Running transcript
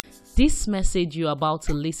This message you're about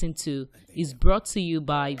to listen to is brought to you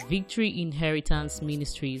by Victory Inheritance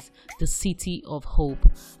Ministries, the City of Hope.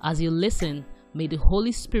 As you listen, may the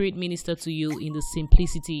Holy Spirit minister to you in the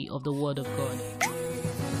simplicity of the Word of God.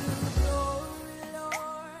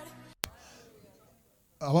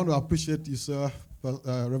 I want to appreciate you, sir,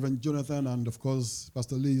 Reverend Jonathan, and of course,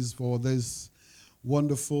 Pastor Liz, for this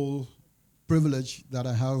wonderful privilege that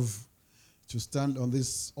I have to stand on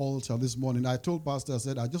this altar this morning. I told Pastor, I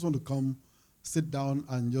said, I just want to come, sit down,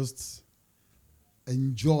 and just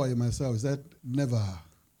enjoy myself. He said, never. I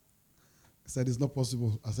said, it's not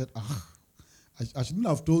possible. I said, I shouldn't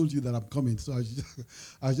have told you that I'm coming, so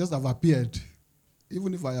I just have appeared.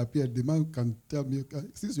 Even if I appeared, the man can tell me, okay,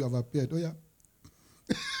 since you have appeared, oh yeah.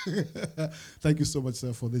 Thank you so much,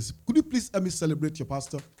 sir, for this. Could you please let me celebrate your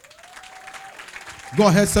pastor? Go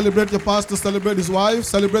ahead, celebrate your pastor, celebrate his wife,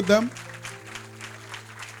 celebrate them.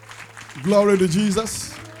 Glory to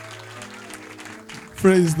Jesus.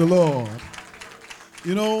 Praise the Lord.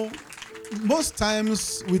 You know, most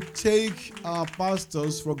times we take our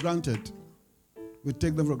pastors for granted. We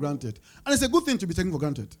take them for granted. And it's a good thing to be taken for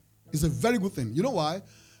granted. It's a very good thing. You know why?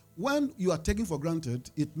 When you are taken for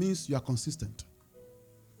granted, it means you are consistent.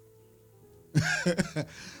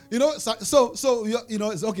 You know, so you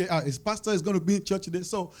know, it's okay. His pastor is going to be in church today.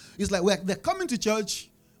 So it's like they're coming to church.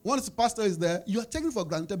 Once the pastor is there, you are taken for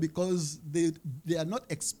granted because they are not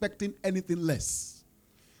expecting anything less.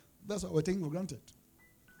 That's what we're taking for granted.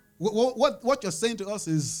 What you're saying to us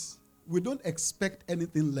is, we don't expect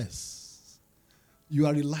anything less. You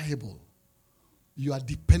are reliable. You are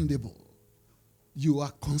dependable. You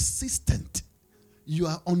are consistent. You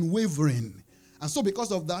are unwavering. And so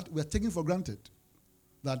because of that, we're taking for granted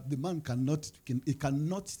that the man cannot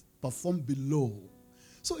perform below.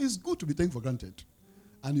 So it's good to be taken for granted.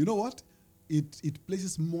 And you know what? It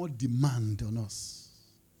places more demand on us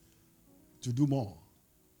to do more.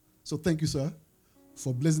 So thank you, sir,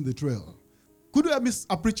 for blazing the trail. Could you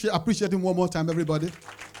appreciate him one more time, everybody?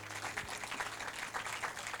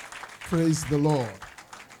 Praise the Lord.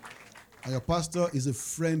 And your pastor is a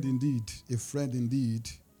friend indeed,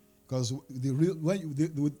 because the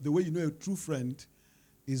way you know a true friend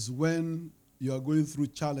is when you are going through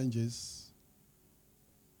challenges.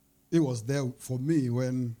 It was there for me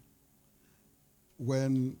when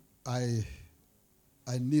I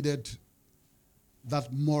needed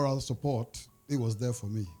that moral support. It was there for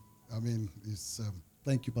me. I mean,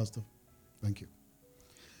 thank you, Pastor. Thank you.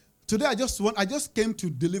 Today, I just came to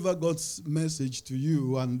deliver God's message to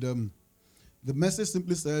you, and the message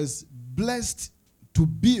simply says, "Blessed to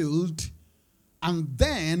build and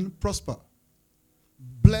then prosper."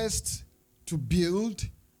 Blessed to build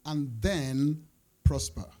and then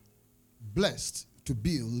prosper. Blessed to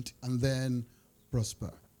build and then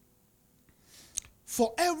prosper.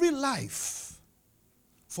 For every life,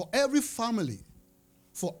 for every family,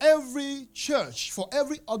 for every church, for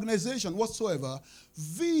every organization whatsoever,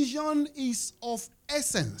 vision is of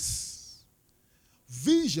essence.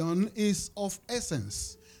 Vision is of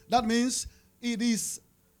essence. That means it is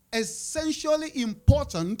essentially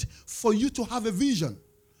important for you to have a vision.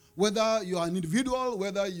 Whether you are an individual,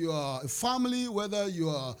 whether you are a family, whether you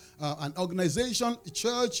are an organization, a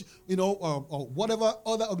church, or whatever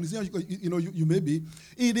other organization you may be,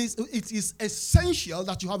 it is essential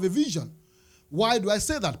that you have a vision. Why do I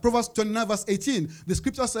say that? Proverbs 29 verse 18, the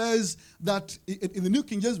scripture says that in the New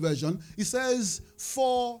King James Version, it says,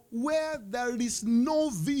 "For where there is no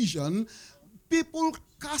vision, people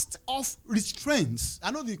cast off restraints."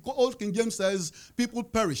 I know the old King James says people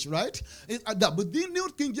perish, right? But the New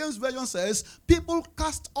King James Version says people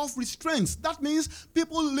cast off restraints. That means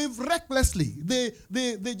people live recklessly. They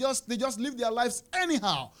just live their lives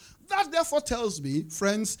anyhow. That therefore tells me,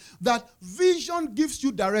 friends, that vision gives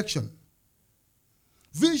you direction.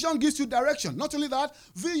 Vision gives you direction. Not only that,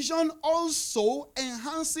 vision also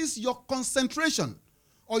enhances your concentration,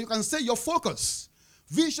 or you can say your focus.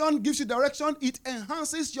 Vision gives you direction. It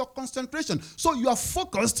enhances your concentration. So you are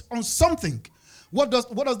focused on something. What does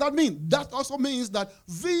that mean? That also means that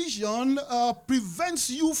vision prevents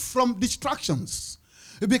you from distractions.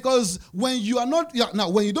 Because when you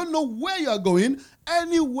don't know where you are going,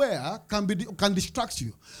 anywhere can distract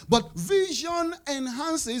you. But vision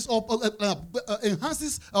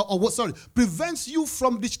prevents you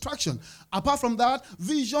from distraction. Apart from that,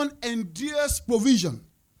 vision endures provision.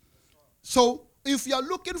 So if you are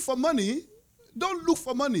looking for money, don't look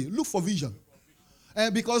for money, look for vision.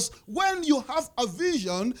 Because when you have a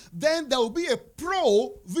vision, then there will be a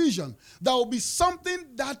pro-vision. There will be something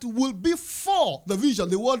that will be for the vision.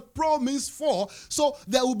 The word pro means for. So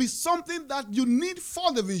there will be something that you need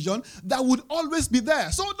for the vision that would always be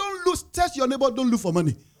there. So don't lose, test your neighbor, don't look for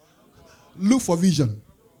money. Look for vision.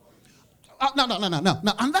 No.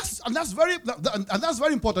 And that's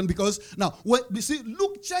very important, because now when you see,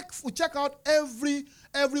 check out every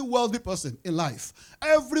wealthy person in life.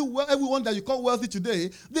 Everyone that you call wealthy today,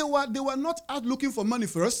 they were not out looking for money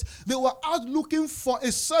first. They were out looking for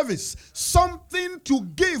a service, something to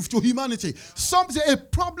give to humanity, a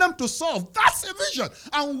problem to solve. That's a vision.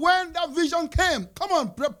 And when that vision came, come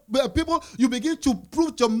on, people, you begin to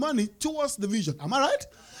put your money towards the vision. Am I right?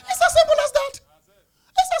 It's as simple as that.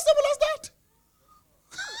 It's as simple as that.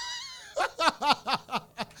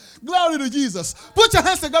 Glory to Jesus. Put your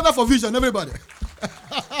hands together for vision, everybody.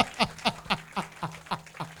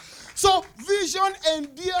 So vision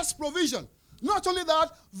endears provision. Not only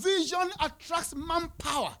that, vision attracts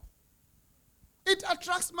manpower. It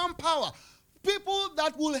attracts manpower. People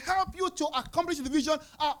that will help you to accomplish the vision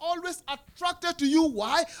are always attracted to you.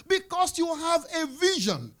 Why? Because you have a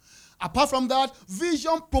vision. Apart from that,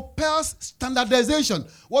 vision propels standardization.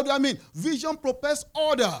 What do I mean? Vision propels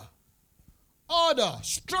order,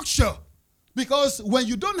 structure. Because when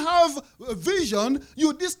you don't have a vision,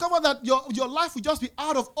 you discover that your life will just be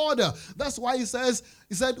out of order. That's why he said,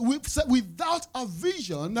 without a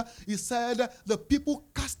vision, he said, the people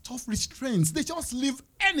cast off restraints. They just live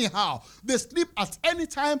anyhow. They sleep at any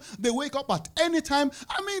time. They wake up at any time.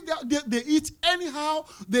 I mean, they eat anyhow.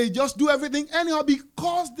 They just do everything anyhow,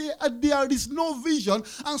 because there is no vision,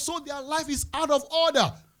 and so their life is out of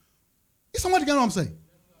order. Is somebody getting what I'm saying?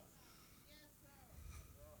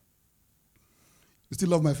 You still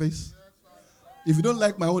love my face? If you don't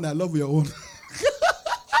like my own, I love your own.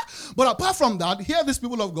 But apart from that, hear this,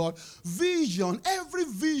 people of God, vision, every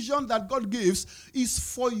vision that God gives is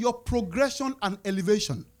for your progression and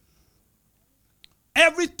elevation.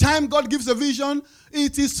 Every time God gives a vision,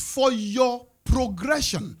 it is for your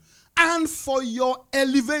progression and for your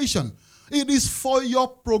elevation. It is for your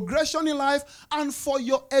progression in life and for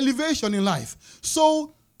your elevation in life.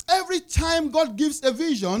 So every time God gives a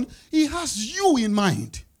vision, he has you in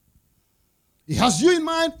mind. He has you in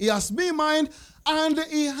mind, he has me in mind, and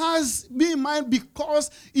he has me in mind because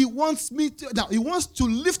he wants to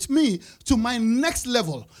lift me to my next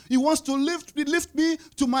level. He wants to lift me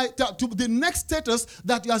to the next status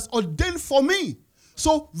that he has ordained for me.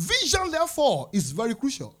 So vision, therefore, is very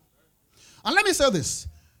crucial. And let me say this.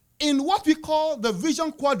 In what we call the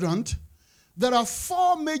vision quadrant, there are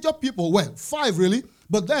 4 major people, well, 5 really,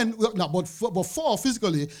 but four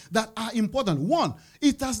physically, that are important. One,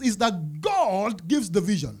 is that God gives the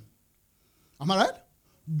vision. Am I right?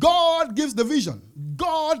 God gives the vision.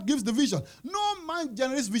 God gives the vision. No man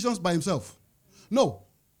generates visions by himself. No.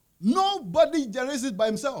 Nobody generates it by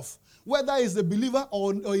himself. Whether he's a believer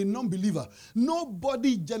or a non-believer.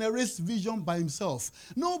 Nobody generates vision by himself.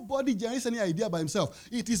 Nobody generates any idea by himself.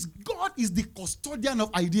 It is God is the custodian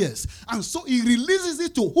of ideas. And so he releases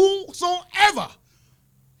it to whosoever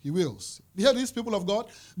he wills. You hear these people of God?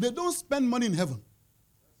 They don't spend money in heaven.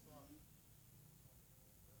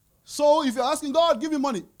 So if you're asking God, give me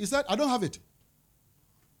money, he said, I don't have it.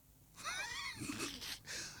 He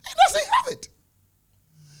doesn't have it.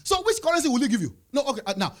 So which currency will he give you? No, okay,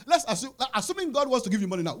 now let's assume, assuming God wants to give you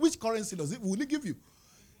money now, which currency will he give you?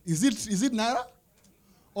 Is it naira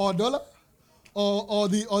or dollar or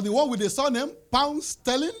the one with the surname, pound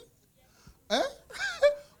sterling?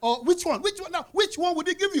 Or which one? Which one would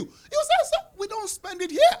he give you? He will say, so we don't spend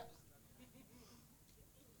it here.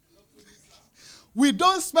 We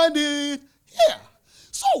don't spend it here.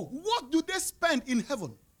 So what do they spend in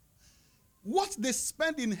heaven? What they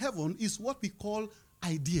spend in heaven is what we call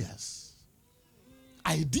ideas.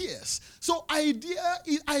 Ideas. So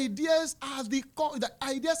ideas are the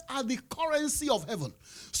currency of heaven.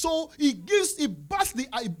 So it boosts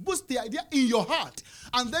the idea in your heart,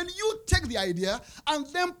 and then you take the idea and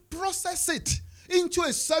then process it into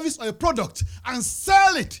a service or a product and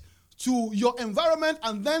sell it to your environment,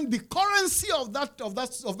 and then the currency of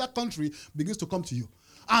that country begins to come to you.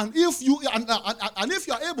 And if you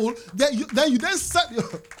are able, then you sell.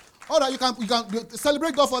 All right, you can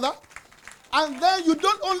celebrate God for that. And then you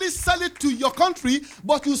don't only sell it to your country,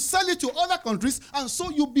 but you sell it to other countries, and so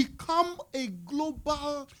you become a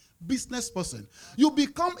global business person. You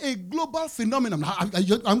become a global phenomenon.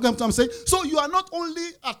 I'm saying, so you are not only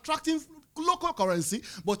attracting local currency,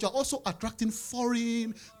 but you're also attracting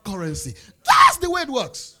foreign currency. That's the way it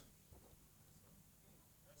works.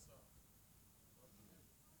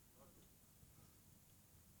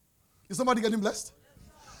 Is somebody getting blessed?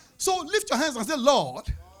 So lift your hands and say, Lord,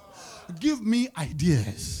 give me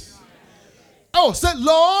ideas. Oh, say,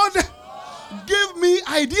 Lord, give me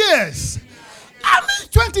ideas. I mean,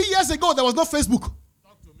 20 years ago, there was no Facebook.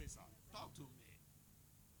 Talk to me, sir. Talk to me.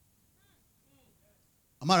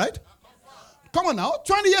 Am I right? Come on now.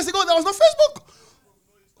 20 years ago, there was no Facebook.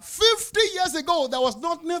 50 years ago, there was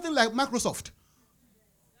nothing like Microsoft.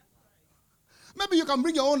 Maybe you can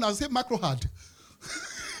bring your own and say MicroHard.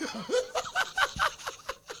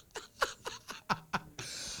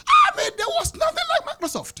 I mean, there was nothing like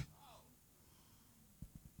Microsoft.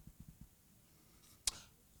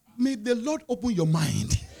 May the Lord open your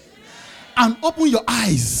mind and open your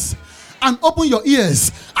eyes and open your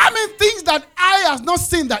ears. I mean, things that eye has not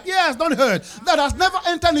seen, that ear has not heard, that has never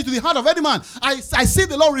entered into the heart of any man. I see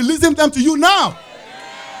the Lord releasing them to you now.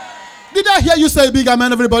 Did I hear you say big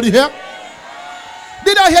amen, everybody here?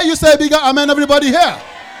 Did I hear you say bigger amen, everybody here?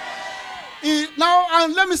 Now,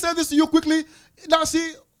 and let me say this to you quickly. Now,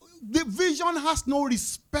 see, the vision has no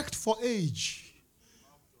respect for age.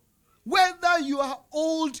 Whether you are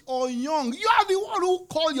old or young, you are the one who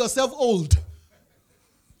call yourself old.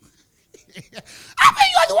 I mean,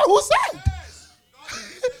 you are the one who said.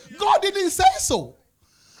 God didn't say so.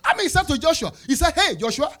 I mean, he said to Joshua, he said, hey,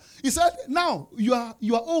 Joshua, he said, now you are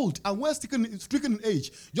old and well stricken in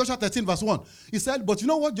age. Joshua 13 verse 1. He said, but you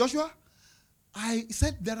know what, Joshua? He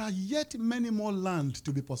said, there are yet many more land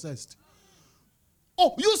to be possessed.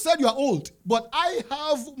 Oh, you said you are old, but I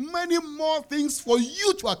have many more things for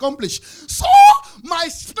you to accomplish. So my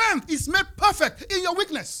strength is made perfect in your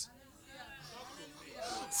weakness.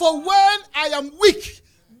 For when I am weak,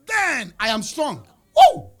 then I am strong.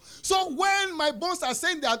 Oh, so when my bones are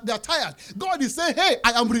saying that they're tired, God is saying, hey,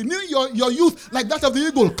 I am renewing your youth like that of the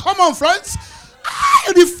eagle. Come on, friends.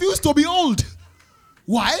 I refuse to be old.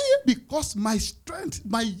 Why? Because my strength,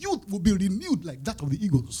 my youth will be renewed like that of the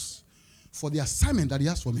eagles for the assignment that he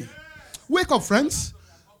has for me. Wake up, friends.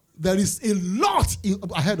 There is a lot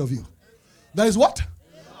ahead of you. There is what?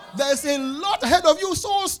 There's a lot ahead of you.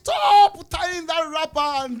 So stop tying that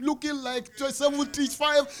wrapper and looking like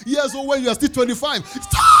 75 years old when you are still 25.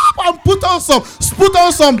 Stop and put on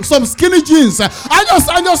some skinny jeans. I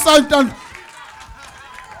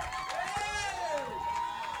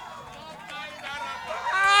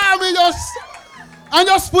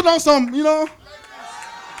just put on some, you know.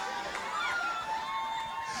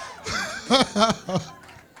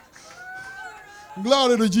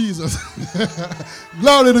 Glory to Jesus.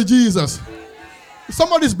 Glory to Jesus.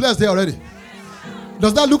 Somebody's blessed there already.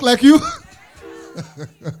 Does that look like you?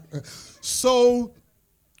 So,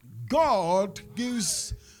 God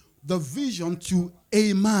gives the vision to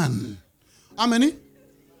a man. How many?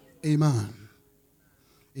 A man.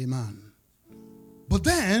 A man. But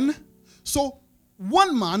then, so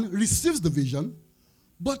one man receives the vision,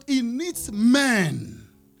 but he needs men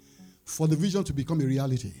for the vision to become a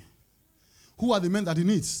reality. Who are the men that he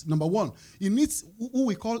needs? Number one, he needs who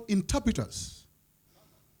we call interpreters.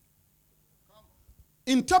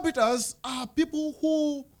 Interpreters are people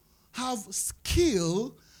who have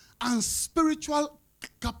skill and spiritual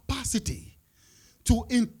capacity to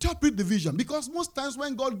interpret the vision. Because most times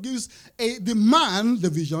when God gives the man the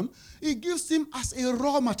vision, he gives him as a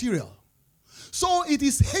raw material. So it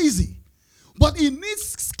is hazy. But he needs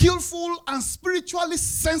skillful and spiritually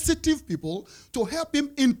sensitive people to help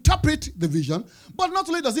him interpret the vision. But not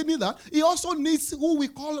only does he need that, he also needs who we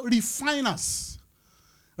call refiners.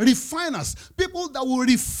 Refiners, people that will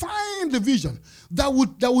refine the vision, that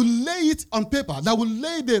will lay it on paper, that will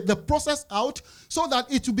lay the process out so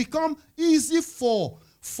that it will become easy for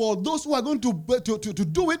those who are going to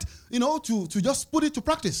do it, you know, to just put it to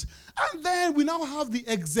practice. And then we now have the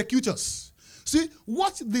executors. See,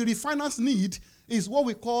 what the refiners need is what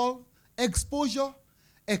we call exposure,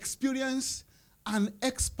 experience, and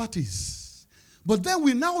expertise. But then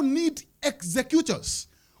we now need executors.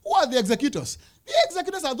 Who are the executors? The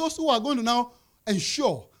executors are those who are going to now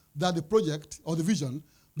ensure that the project or the vision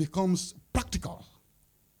becomes practical,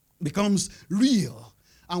 becomes real.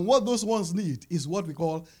 And what those ones need is what we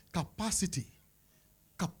call capacity,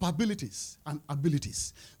 capabilities, and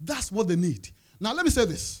abilities. That's what they need. Now, let me say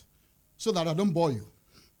this so that I don't bore you.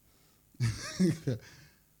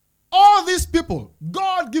 All these people,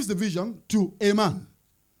 God gives the vision to a man.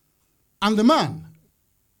 And the man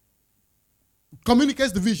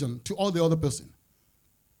communicates the vision to all the other person.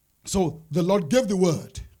 So the Lord gave the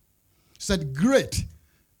word. Said, great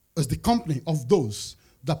is the company of those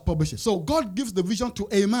that publish it. So God gives the vision to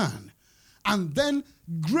a man. And then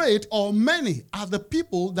great or many are the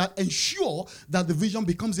people that ensure that the vision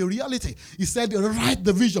becomes a reality. He said, write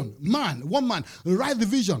the vision. One man, write the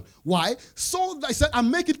vision. Why? So that, he said, and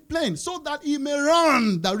make it plain, so that he may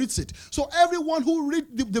run that reads it. So everyone who reads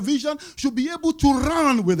the vision should be able to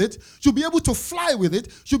run with it, should be able to fly with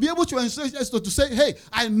it, should be able to say, hey,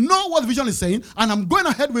 I know what the vision is saying, and I'm going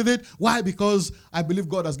ahead with it. Why? Because I believe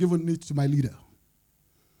God has given it to my leader.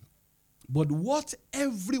 But what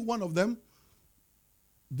every one of them,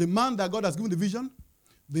 the man that God has given the vision,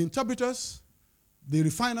 the interpreters, the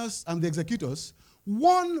refiners, and the executors,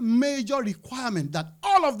 one major requirement that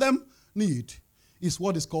all of them need is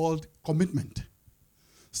what is called commitment.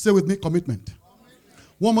 Say with me, commitment.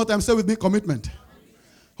 One more time, say with me, commitment.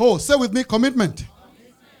 Oh, say with me, commitment.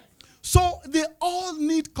 So they all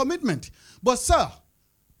need commitment. But sir,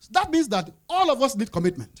 that means that all of us need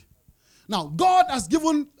commitment. Now, God has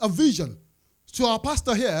given a vision to our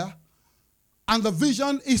pastor here, and the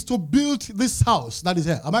vision is to build this house that is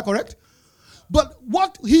here. Am I correct? But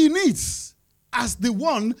what he needs as the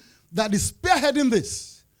one that is spearheading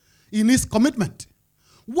this, he needs commitment.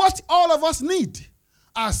 What all of us need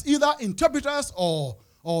as either interpreters or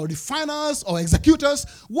refiners or executors,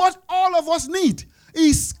 what all of us need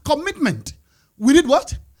is commitment. We need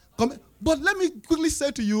what? But let me quickly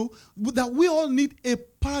say to you that we all need a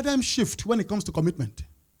paradigm shift when it comes to commitment.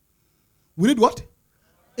 We need what?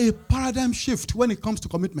 A paradigm shift when it comes to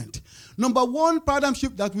commitment. Number one paradigm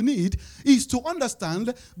shift that we need is to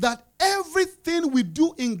understand that everything we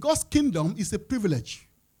do in God's kingdom is a privilege.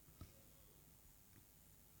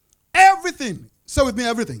 Everything. Say with me,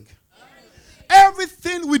 everything.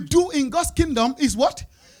 Everything we do in God's kingdom is what?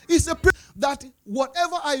 It's a privilege. That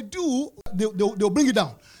whatever I do, they'll bring it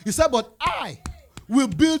down. He said, but I will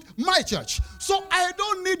build my church. So I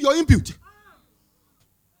don't need your input.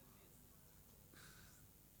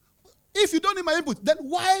 If you don't need my input, then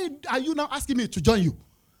why are you now asking me to join you?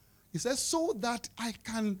 He says, so that I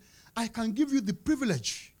can give you the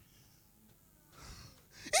privilege.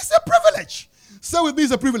 It's a privilege. Say with me,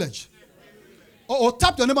 it's a privilege. Or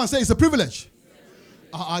tap your neighbor and say, it's a privilege.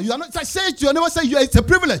 You are not, say it to your neighbor, say, it's a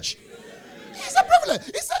privilege. It's a privilege.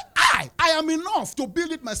 He said, I am enough to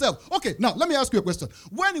build it myself. Okay, now let me ask you a question.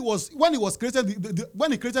 When he created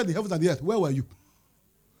when he created the heavens and the earth, where were you?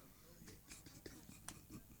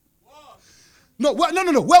 No.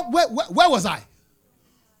 Where was I?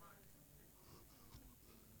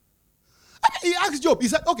 He asked Job. He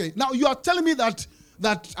said, okay, now you are telling me that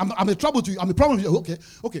I'm a trouble to you. I'm a problem to you.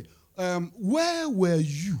 Okay. Where were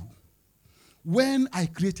you when I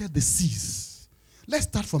created the seas? Let's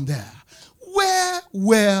start from there. Where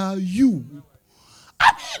were you?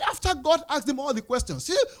 I mean, after God asked him all the questions.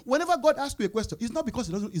 See, whenever God asks you a question, it's not because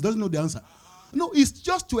he doesn't know the answer. No, it's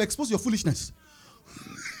just to expose your foolishness.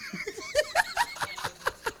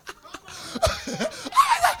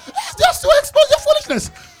 It's just to expose your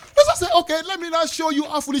foolishness. Let's say, okay, let me now show you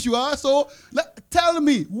how foolish you are. So tell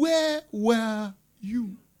me, where were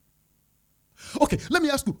you? Okay, let me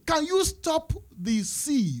ask you, can you stop the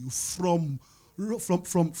sea from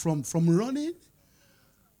running?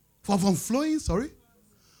 From flowing, sorry?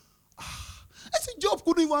 I see Job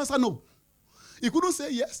couldn't even answer no. He couldn't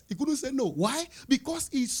say yes, he couldn't say no. Why? Because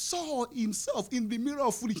he saw himself in the mirror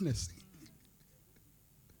of foolishness.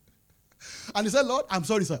 And he said, Lord, I'm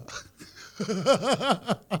sorry, sir.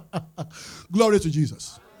 Glory to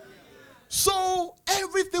Jesus. So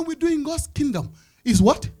everything we do in God's kingdom is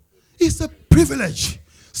what? It's a privilege.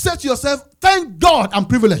 Say to yourself, thank God I'm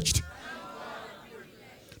privileged.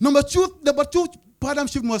 Number two paradigm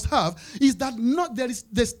shift must have is that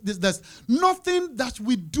there's nothing that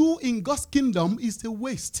we do in God's kingdom is a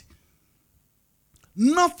waste.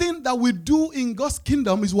 Nothing that we do in God's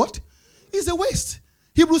kingdom is what? Is a waste.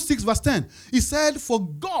 Hebrews 6 verse 10. He said, for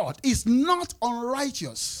God is not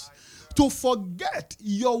unrighteous to forget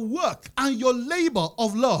your work and your labor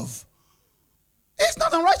of love. It's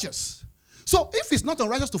not unrighteous. So if it's not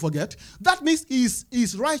unrighteous to forget, that means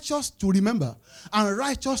he's righteous to remember and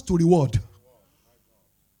righteous to reward.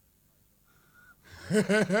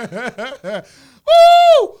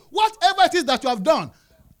 Oh, whatever it is that you have done.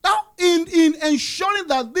 Now, in ensuring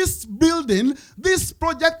that this building, this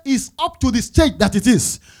project is up to the stage that it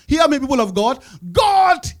is, hear me, people of God,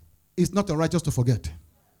 God is not unrighteous to forget.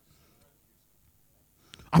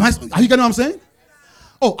 Are you getting what I'm saying?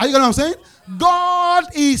 Oh, are you getting what I'm saying? God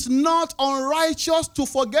is not unrighteous to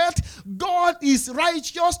forget. God is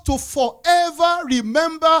righteous to forever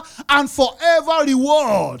remember and forever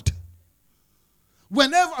reward.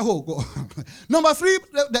 Whenever, number 3,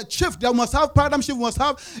 the shift that must have, paradigm shift must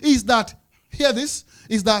have, is that, hear this,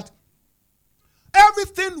 is that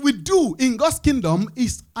Everything we do in God's kingdom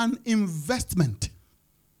is an investment.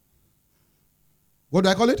 What do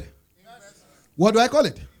I call it? What do I call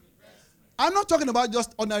it? I'm not talking about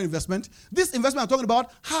just ordinary investment. This investment I'm talking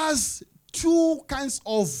about has two kinds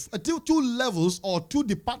of, two levels or two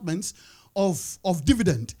departments of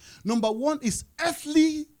dividend. Number one is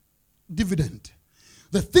earthly dividend.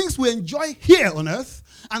 The things we enjoy here on earth,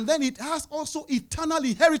 and then it has also eternal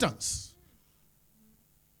inheritance.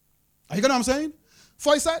 Are you getting what I'm saying?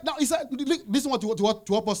 For he said, listen to what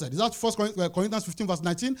Paul said. Is that 1 Corinthians 15 verse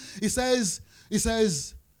 19? He says,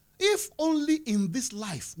 if only in this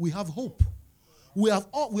life we have hope, we are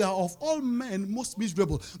of all men most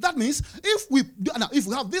miserable. That means if we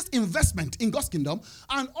have this investment in God's kingdom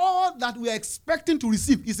and all that we are expecting to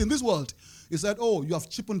receive is in this world, he said, oh, you have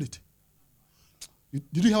cheapened it.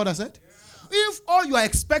 Did you hear what I said? Yeah. If all you are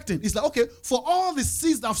expecting is like, okay, for all the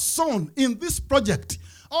seeds I've sown in this project,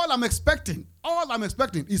 all I'm expecting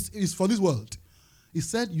is for this world. He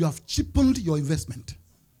said, you have cheapened your investment.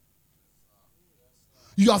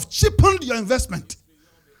 You have cheapened your investment.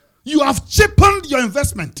 You have cheapened your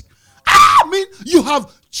investment. You have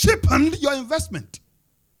cheapened your investment.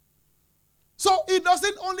 So it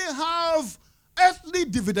doesn't only have earthly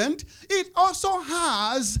dividend, it also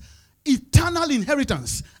has eternal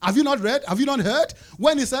inheritance. Have you not read? Have you not heard?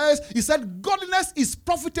 When he said, godliness is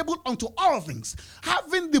profitable unto all things,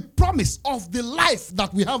 having the promise of the life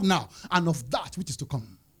that we have now and of that which is to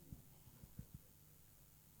come.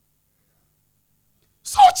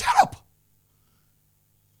 So cheer up.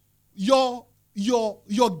 Your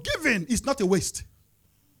giving is not a waste.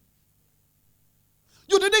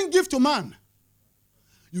 You didn't give to man.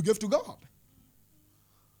 You gave to God.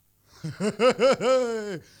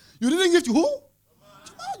 You didn't give to who?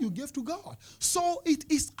 To man. You gave to God. So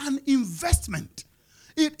it is an investment.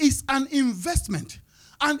 It is an investment.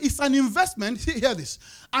 And it's an investment. Hear this.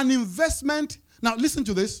 An investment. Now listen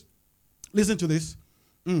to this. Listen to this.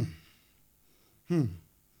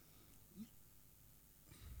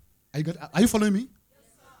 Are you following me? Yes,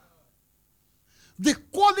 sir. The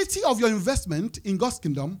quality of your investment in God's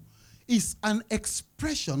kingdom is an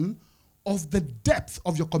expression of the depth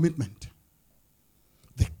of your commitment.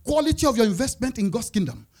 The quality of your investment in God's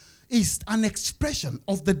kingdom is an expression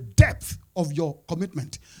of the depth of your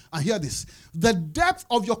commitment. And hear this. The depth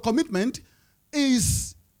of your commitment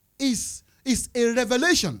is a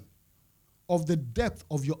revelation of the depth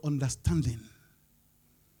of your understanding.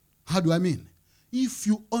 How do I mean? If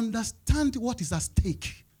you understand what is at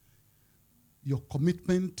stake, your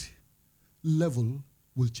commitment level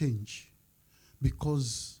will change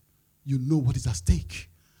because you know what is at stake.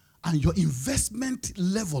 And your investment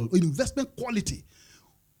level, investment quality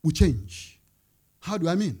will change. How do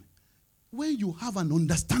I mean? When you have an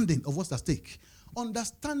understanding of what's at stake,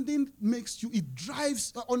 understanding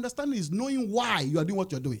understanding is knowing why you are doing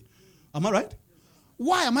what you're doing. Am I right?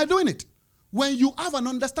 Why am I doing it? When you have an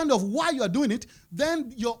understanding of why you are doing it,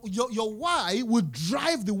 then your why will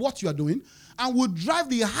drive the what you are doing and will drive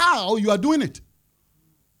the how you are doing it.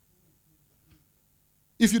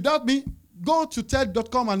 If you doubt me, go to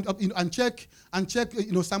TED.com and check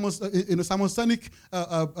Simon Sinek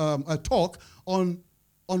talk on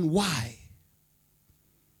why.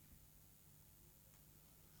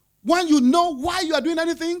 When you know why you are doing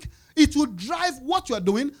anything, it will drive what you are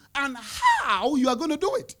doing and how you are going to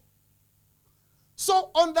do it.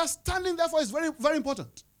 So understanding, therefore, is very, very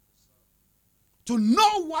important. To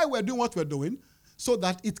know why we're doing what we're doing so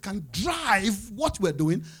that it can drive what we're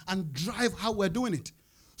doing and drive how we're doing it.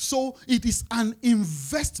 So it is an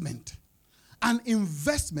investment. An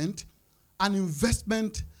investment of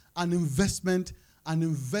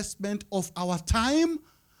our time,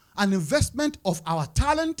 an investment of our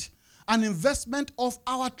talent, an investment of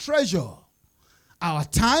our treasure. Our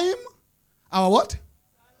time, our what?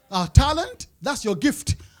 Our talent, that's your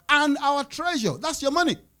gift. And our treasure, that's your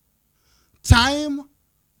money. Time,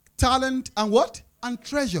 talent, and what? And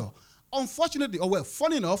treasure. Unfortunately,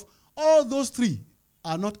 funny enough, all those three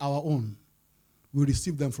are not our own. We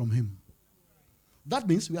receive them from him. That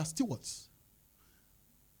means we are stewards.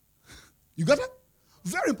 You got that?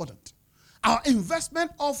 Very important. Our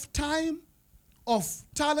investment of time, of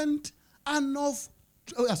talent, and of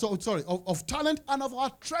talent and of our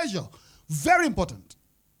treasure. Very important.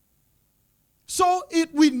 So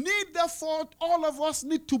we need, therefore, all of us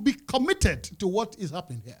need to be committed to what is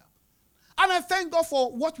happening here. And I thank God for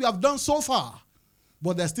what we have done so far.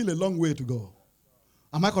 But there's still a long way to go.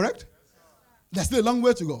 Am I correct? There's still a long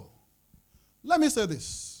way to go. Let me say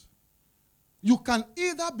this. You can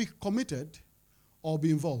either be committed or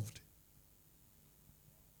be involved.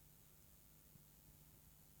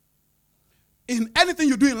 in anything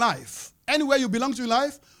you do in life, anywhere you belong to in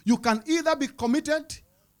life, you can either be committed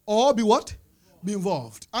or be what? Be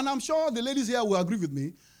involved. And I'm sure the ladies here will agree with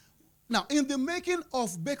me. Now, in the making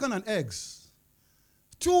of bacon and eggs,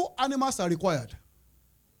 2 animals are required.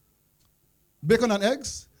 Bacon and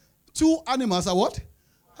eggs, 2 animals are what?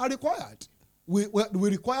 Are required. We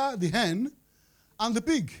require the hen and the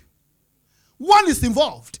pig. One is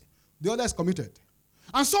involved, the other is committed.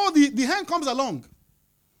 And so the hen comes along.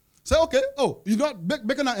 Say, okay, oh, you got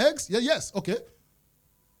bacon and eggs? Yeah, yes, okay.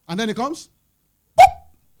 And then he comes, boop!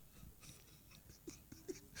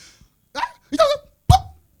 He does it,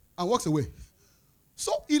 boop! And walks away.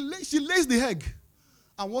 So she lays the egg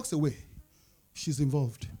and walks away. She's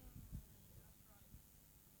involved.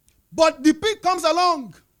 But the pig comes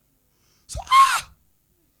along. So,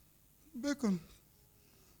 bacon.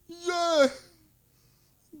 Yeah,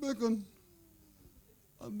 bacon.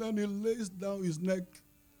 And then he lays down his neck.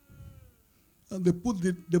 And they put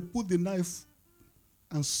the knife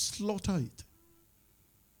and slaughter it.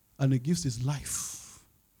 And he gives his life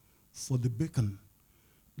for the bacon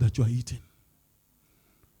that you are eating.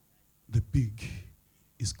 The pig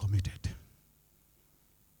is committed.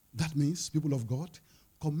 That means, people of God,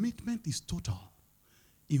 commitment is total.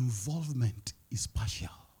 Involvement is partial.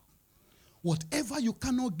 Whatever you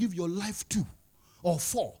cannot give your life to or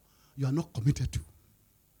for, you are not committed to.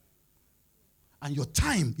 And your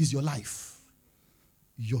time is your life.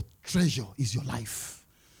 Your treasure is your life.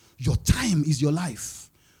 Your time is your life.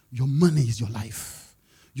 Your money is your life.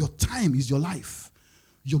 Your time is your life.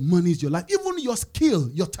 Your money is your life. Even your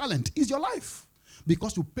skill, your talent is your life.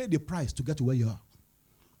 Because you pay the price to get to where you are.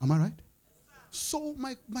 Am I right? So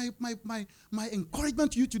my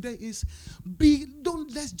encouragement to you today is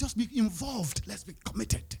let's just be involved. Let's be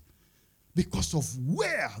committed. Because of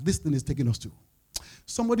where this thing is taking us to.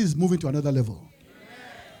 Somebody is moving to another level. Amen.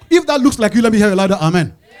 If that looks like you, let me hear a louder amen.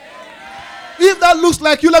 Amen. If that looks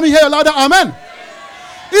like you, let me hear a louder amen. Amen.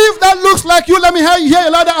 If that looks like you, let me hear a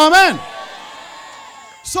louder amen. Amen.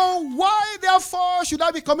 So why therefore should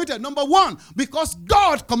I be committed? Number 1, because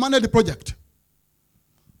God commanded the project.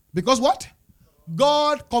 Because what?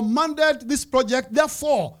 God commanded this project,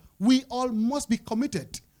 therefore, we all must be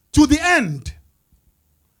committed to the end.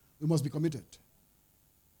 We must be committed.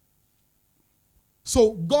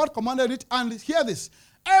 So God commanded it, and hear this.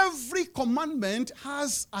 Every commandment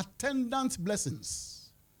has attendant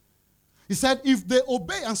blessings. He said if they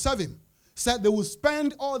obey and serve him, said they will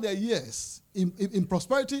spend all their years in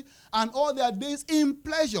prosperity and all their days in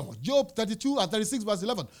pleasure. Job 32 and 36 verse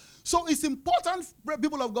 11. So it's important,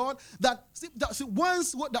 people of God, that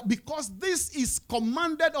because this is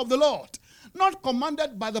commanded of the Lord, not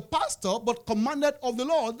commanded by the pastor, but commanded of the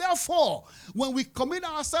Lord. Therefore, when we commit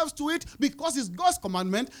ourselves to it, because it's God's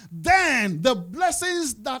commandment, then the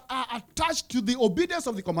blessings that are attached to the obedience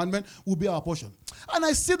of the commandment will be our portion. And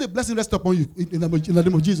I see the blessing rest upon you in the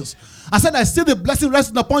name of Jesus. I said, I see the blessing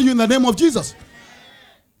resting upon you in the name of Jesus.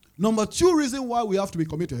 Number 2 reason why we have to be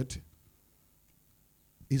committed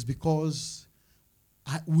is because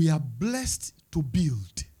we are blessed to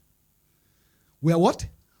build. We are what?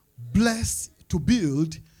 Blessed to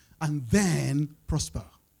build and then prosper.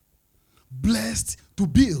 Blessed to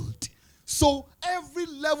build. So every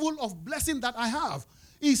level of blessing that I have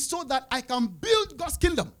is so that I can build God's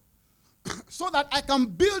kingdom. So that I can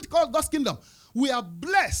build God's kingdom. We are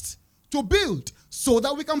blessed to build so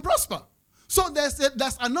that we can prosper. So there's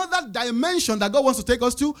another dimension that God wants to take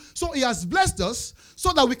us to. So he has blessed us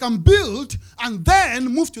so that we can build and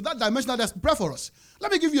then move to that dimension that has prepared for us.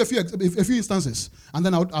 Let me give you a few instances, and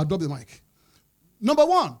then I'll drop the mic. Number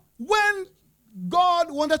 1, when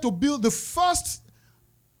God wanted to build the first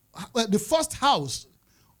house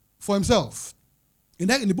for himself, in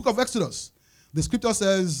the book of Exodus, the scripture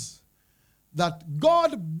says that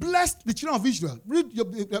God blessed the children of Israel.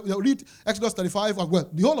 Read Exodus 35, well,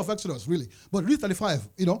 the whole of Exodus, really. But read 35,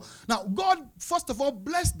 Now, God, first of all,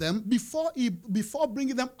 blessed them before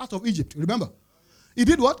bringing them out of Egypt. Remember? He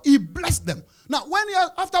did what? He blessed them. Now,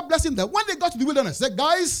 after blessing them, when they got to the wilderness, he said,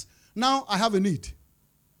 guys, now I have a need.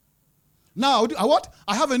 Now, what?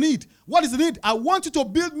 I have a need. What is the need? I want you to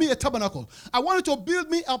build me a tabernacle. I want you to build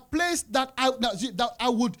me a place that I'll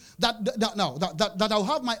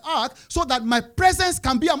have my ark so that my presence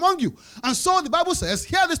can be among you. And so the Bible says,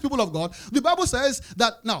 hear this, people of God, the Bible says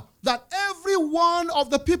that every one of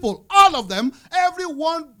the people, all of them,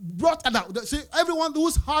 everyone brought, everyone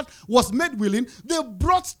whose heart was made willing, they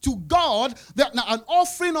brought to God an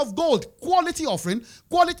offering of gold, quality offering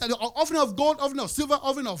of gold, offering of silver,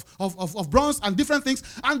 offering of bronze and different things,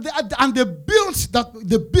 and they built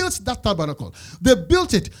that tabernacle. They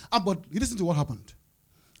built it, but listen to what happened.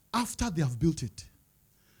 after they have built it,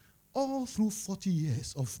 all through 40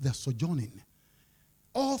 years of their sojourning,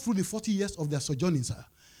 all through the 40 years of their sojourning, sir,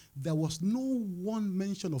 there was no one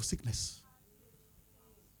mention of sickness.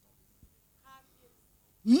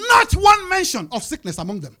 Not one mention of sickness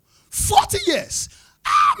among them. 40 years.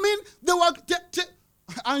 I mean, they were,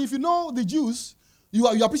 and if you know the Jews, you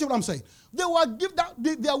appreciate what I'm saying. They were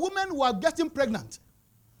their women were getting pregnant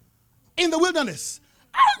in the wilderness.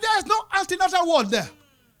 And there's no antenatal ward there.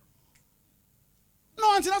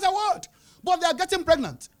 No antenatal ward. But they are getting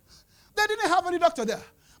pregnant. They didn't have any doctor there.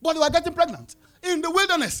 But they were getting pregnant. In the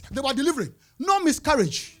wilderness, they were delivering. No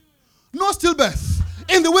miscarriage. No stillbirth.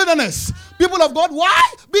 In the wilderness. People of God, why?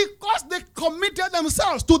 Because they committed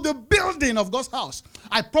themselves to the building of God's house.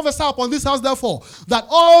 I prophesy upon this house, therefore, that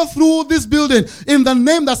all through this building, in the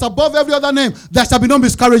name that's above every other name, there shall be no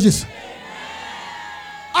miscarriages.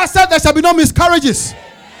 I said there shall be no miscarriages.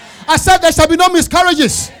 I said there shall be no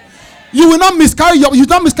miscarriages. You will not miscarry you will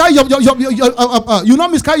not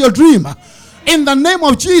miscarry your dream. In the name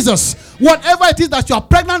of Jesus, whatever it is that you are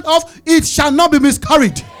pregnant of, it shall not be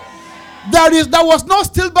miscarried. There was no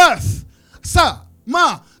stillbirth. Sir,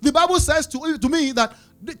 ma, the Bible says to me that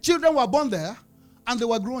the children were born there and they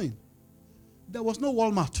were growing. There was no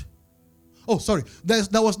Walmart. Oh, sorry.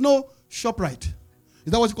 There was no ShopRite.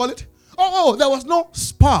 Is that what you call it? Oh, there was no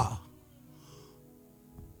Spar.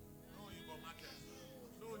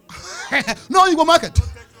 No Igbo market.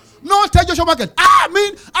 No Tejo market. I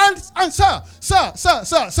mean, and sir,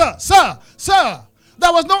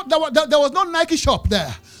 there was no Nike shop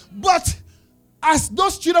there. But as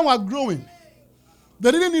those children were growing,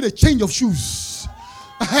 they didn't need a change of shoes.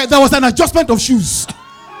 There was an adjustment of shoes.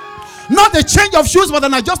 Not a change of shoes, but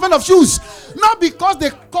an adjustment of shoes. Not because they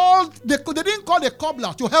didn't call the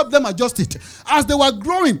cobbler to help them adjust it. As they were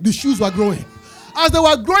growing, the shoes were growing. As they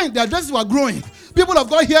were growing, their dresses were growing. People of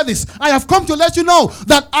God, hear this. I have come to let you know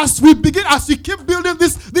that as we keep building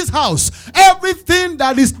this house, everything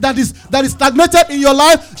that is stagnated in your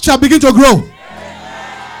life shall begin to grow.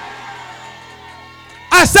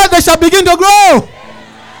 I said they shall begin to grow.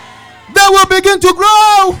 They will begin to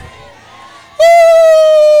grow.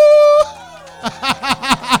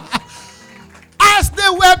 As they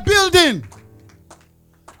were building.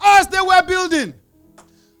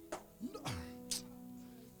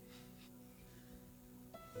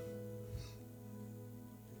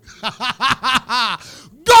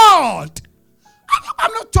 God,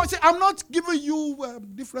 I'm not giving you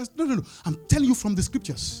difference. No. I'm telling you from the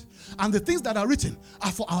scriptures, and the things that are written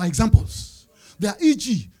are for our examples. They are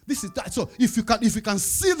e.g. this is that. So if you can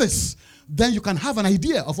see this, then you can have an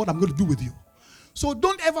idea of what I'm going to do with you. So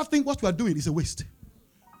don't ever think what you are doing is a waste.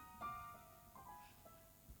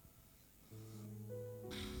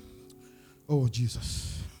 Oh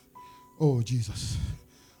Jesus. Oh Jesus.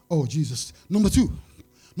 Oh Jesus. Number two.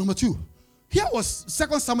 Here was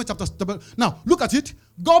 2 Samuel chapter. Now, look at it.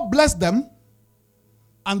 God blessed them.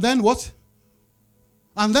 And then what?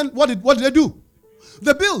 And then what did they do?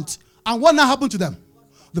 They built. And what now happened to them?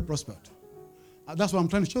 They prospered. That's what I'm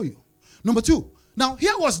trying to show you. Number 2. Now,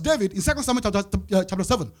 here was David in 2 Samuel chapter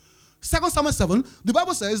 7. 2 Samuel 7, the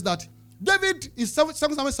Bible says that David in 2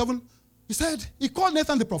 Samuel 7, he called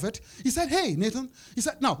Nathan the prophet. He said, hey, Nathan. He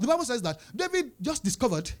said, now, the Bible says that David just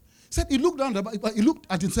discovered. He said he looked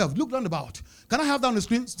at himself, looked round about. Can I have that on the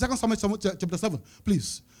screen? 2 Samuel chapter 7,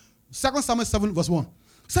 please. 2 Samuel 7 verse 1. He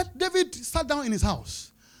said David sat down in his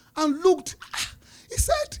house and looked. He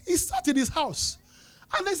said he sat in his house.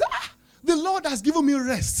 And they said, the Lord has given me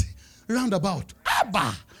rest round about.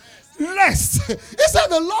 Abba, rest. He said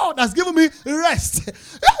the Lord has given me rest.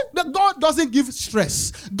 God doesn't give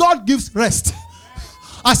stress. God gives rest.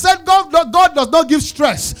 I said God does not give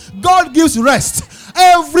stress. God gives rest.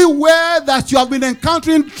 Everywhere that you have been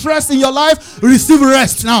encountering stress in your life, receive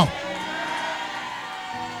rest now.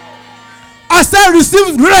 I said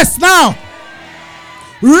receive rest now.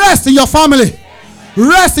 Rest in your family.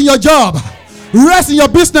 Rest in your job. Rest in your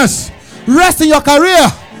business. Rest in your career.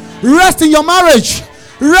 Rest in your marriage.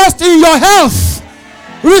 Rest in your health.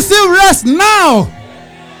 Receive rest now.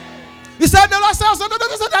 He said, the Lord said,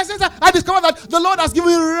 I discovered that the Lord has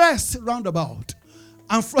given me rest round about.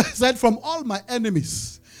 And he said, from all my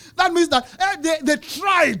enemies. That means that they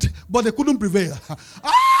tried, but they couldn't prevail.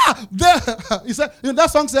 He said, that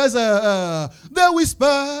song says, they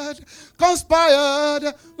whispered,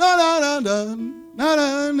 conspired,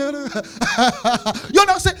 You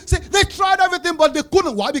know, say, they tried everything, but they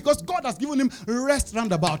couldn't. Why? Because God has given him rest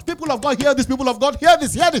round about. People of God, hear this. People of God, hear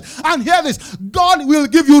this, and hear this. God will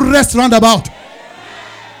give you rest round about.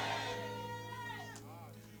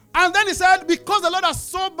 And then he said, because the Lord has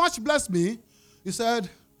so much blessed me, he said,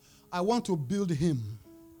 I want to build him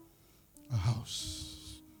a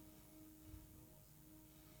house.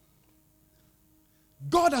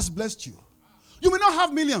 God has blessed you. You may not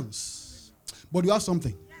have millions, but you have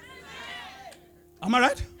something. Am I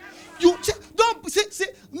right? You don't see,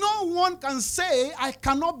 no one can say I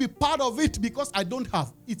cannot be part of it because I don't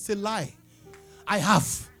have. It's a lie. I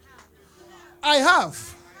have. I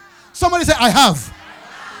have. Somebody say, I have.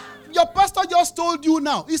 Your pastor just told you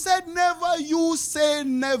now. He said, never you say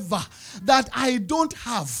never that I don't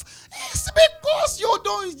have. It's because you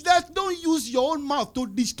don't use your own mouth to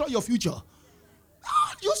destroy your future.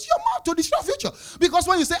 Use your mouth to destroy your future. Because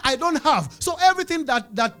when you say, I don't have, so everything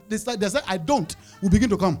that they say, I don't, will begin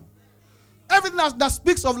to come. Everything that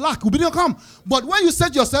speaks of lack will begin to come. But when you say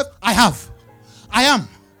to yourself, I have, I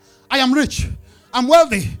am rich, I'm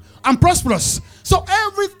wealthy, I'm prosperous. So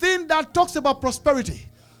everything that talks about prosperity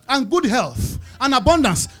and good health and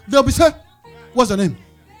abundance, they'll be saying, what's the name?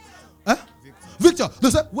 Victor. They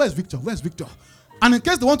say, where's Victor? Where's Victor? And in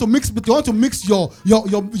case they want to mix your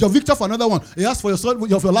Victor for another one, he asks for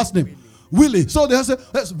your last name. Willie. So they say,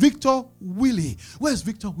 that's Victor Willie. Where's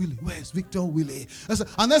Victor Willie? Where's Victor Willie?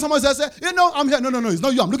 And then someone says, I'm here. No, it's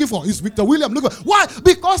not you I'm looking for. It's Victor Willie I'm looking for. Why?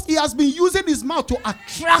 Because he has been using his mouth to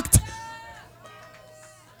attract.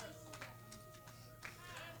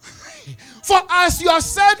 For as you have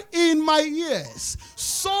said in my ears,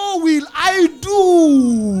 so will I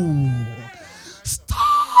do.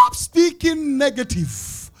 Stop speaking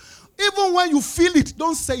negative. Even when you feel it,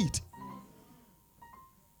 don't say it.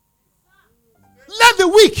 Let the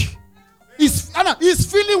weak, he's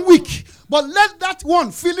feeling weak, but let that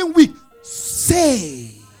one feeling weak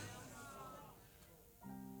say.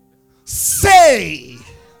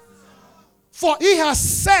 For he has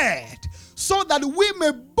said, so that we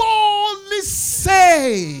may boldly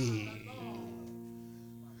say.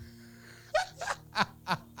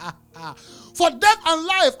 For death and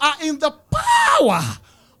life are in the power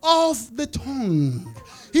of the tongue.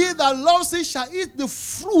 He that loves it shall eat the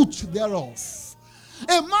fruit thereof.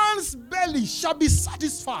 A man's belly shall be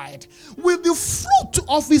satisfied with the fruit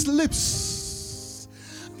of his lips.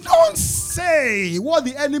 Don't say what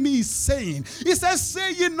the enemy is saying. He says,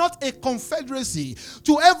 say ye not a confederacy.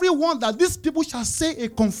 To everyone that these people shall say a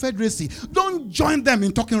confederacy. Don't join them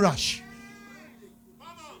in talking rash.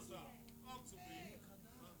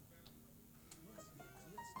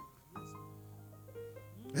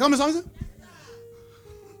 You hear me something?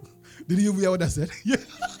 Did you hear what I said? Yeah.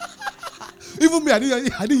 Even me, I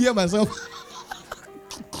didn't hear myself.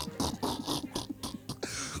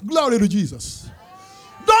 Glory to Jesus.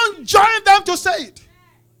 Don't join them to say it.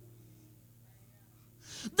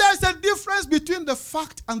 There's a difference between the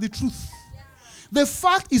fact and the truth. The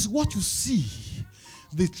fact is what you see.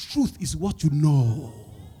 The truth is what you know.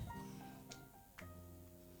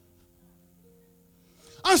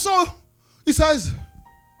 And so,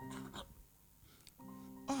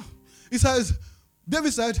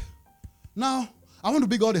 David said, now, I want to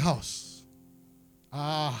build God a house.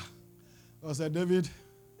 I said, David,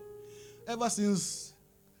 ever since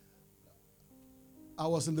I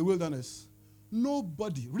was in the wilderness,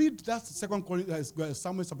 nobody, read that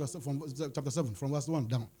Samuel chapter 7, from verse 1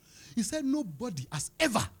 down. He said, nobody has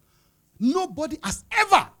ever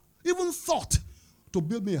even thought to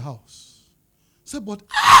build me a house. He said, but,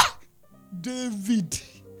 David,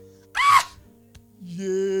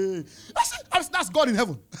 yeah. That's God in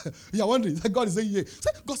heaven. You're wondering. God is saying, yeah.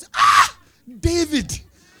 God said, David.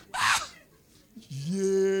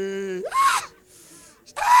 Yeah. Yeah.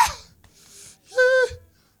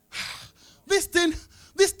 This thing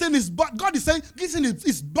is bad. God is saying, this thing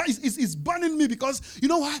is burning me because, you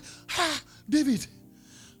know why? David,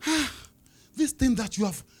 this thing that you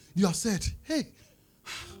have said, hey,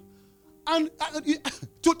 and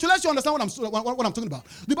to let you understand what I'm talking about,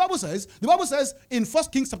 the Bible says in 1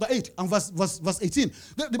 Kings chapter 8 and verse 18,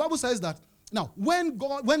 the Bible says that now when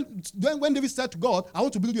David said to God, I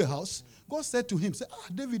want to build you a house, God said to him,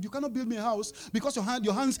 David, you cannot build me a house because your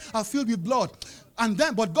hands are filled with blood. And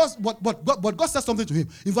then, but God said something to him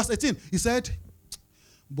in verse 18. He said,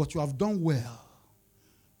 but you have done well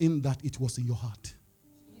in that it was in your heart.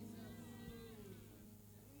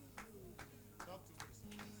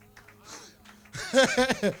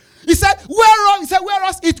 He said,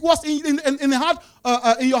 whereas it was in the heart,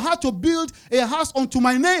 in your heart to build a house unto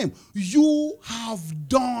my name, you have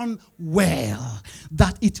done well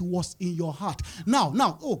that it was in your heart. Now,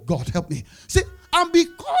 oh God, help me. See, and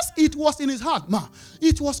because it was in his heart,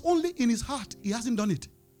 it was only in his heart. He hasn't done it.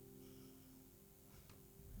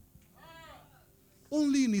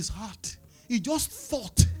 Only in his heart. He just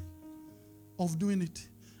thought of doing it.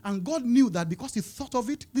 And God knew that because he thought of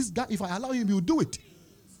it, this guy, if I allow him, he will do it.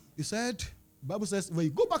 He said, the Bible says, when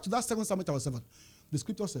you go back to that 2 Samuel chapter 7, the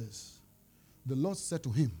scripture says, the Lord said to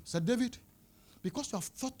him, said, David, because you have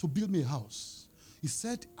thought to build me a house, he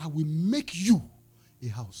said, I will make you a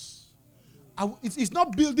house. It's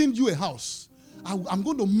not building you a house. I'm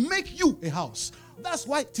going to make you a house. That's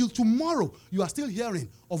why till tomorrow you are still hearing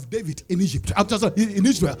of David in Egypt. In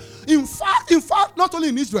Israel. In fact, not only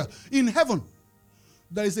in Israel, in heaven,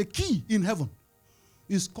 there is a key in heaven.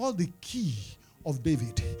 It's called the key of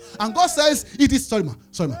David. And God says it is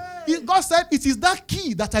God said it is that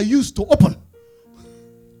key that I used to open.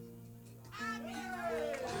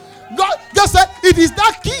 God said it is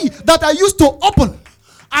that key that I used to open.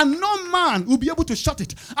 And no man will be able to shut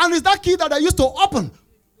it. And it's that key that I used to open.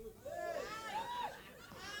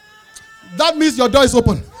 That means your door is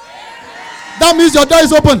open. That means your door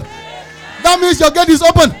is open. That means your gate is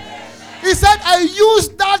open. He said, I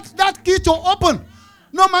used that key to open.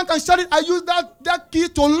 No man can shut it. I use that key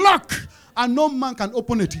to lock. And no man can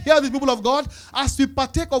open it. Hear the people of God, as we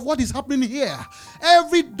partake of what is happening here,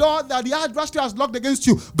 every door that the adversary has locked against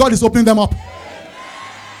you, God is opening them up.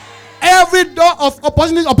 Every door of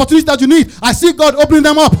opportunity that you need, I see God opening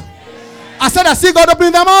them up. I said, I see God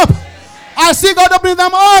opening them up. I see God opening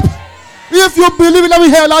them up. If you believe it, let me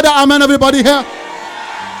hear louder. Amen, everybody here.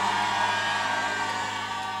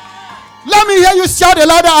 Let me hear you shout a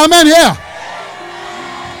louder amen here.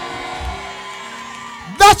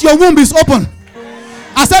 That your womb is open.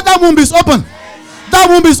 I said that womb is open. That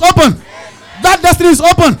womb is open. That destiny is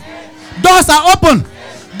open. Doors are open.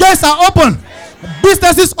 Gates are open.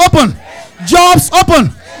 Businesses open. Jobs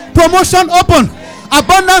open. Promotion open.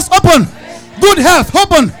 Abundance open. Good health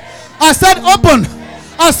open. I said open.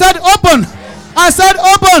 I said open. I said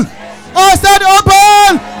open. I said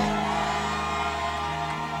open.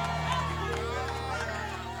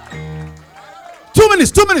 Two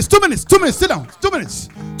minutes. Sit down. 2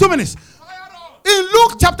 minutes. In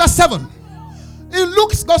Luke chapter 7, in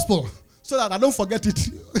Luke's gospel, so that I don't forget it.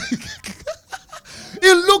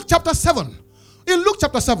 In Luke chapter 7,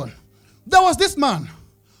 there was this man.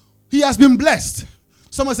 He has been blessed.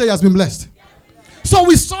 Someone say he has been blessed. So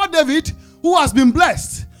we saw David, who has been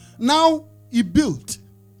blessed. Now he built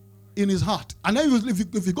in his heart. And then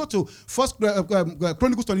if you go to First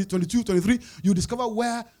Chronicles 22, 23, you discover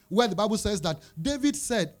where the Bible says that David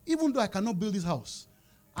said, even though I cannot build this house,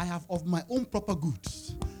 I have of my own proper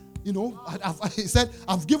goods. You know, he said,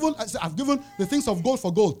 I've given the things of gold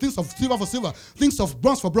for gold, things of silver for silver, things of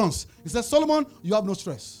bronze for bronze. He said, Solomon, you have no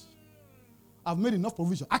stress. I've made enough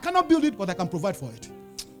provision. I cannot build it, but I can provide for it.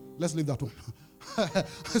 Let's leave that one.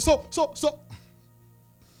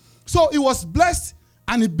 So he was blessed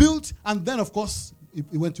and he built, and then of course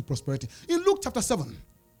he went to prosperity. In Luke chapter 7,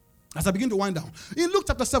 as I begin to wind down, in Luke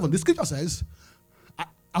chapter 7, the scripture says,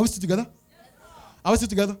 are we still together? Are we still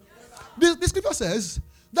together? The scripture says,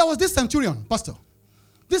 there was this centurion, pastor.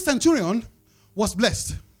 This centurion was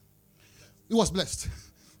blessed. He was blessed.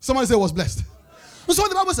 Somebody say was blessed. And so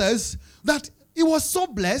the Bible says that he was so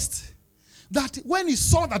blessed that when he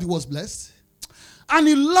saw that he was blessed, and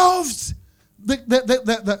he loved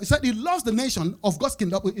he said he loves the nation of God's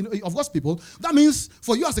kingdom, of God's people. That means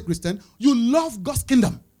for you as a Christian, you love God's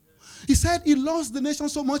kingdom. He said he loves the nation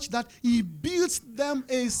so much that he built them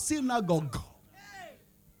a synagogue.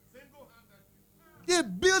 He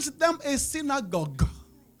built them a synagogue.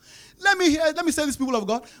 Let me say this, people of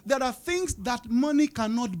God. There are things that money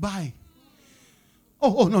cannot buy.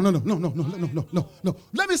 No.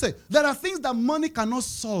 Let me say, there are things that money cannot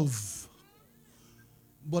solve,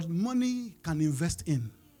 but money can invest in.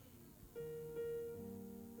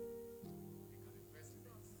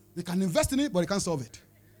 They can invest in it, but they can't solve it.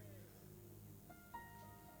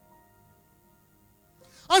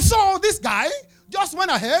 And so this guy just went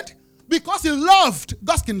ahead because he loved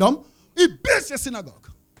God's kingdom. He built a synagogue.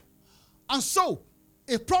 And so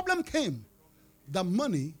a problem came that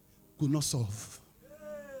money could not solve.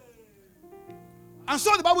 And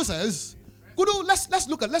so the Bible says, let's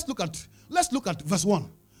look at verse 1.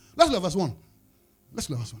 Let's look at verse 1.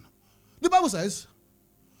 The Bible says,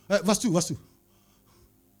 verse 2. It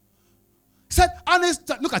said,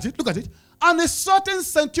 look at it. And a certain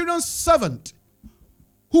centurion's servant,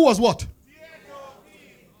 who was what?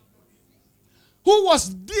 Who was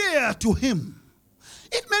dear to him.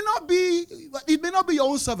 It may not be your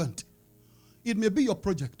own servant. It may be your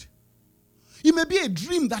project. It may be a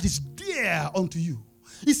dream that is dear unto you.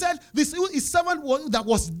 He said his servant that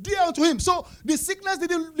was dear unto him. So the sickness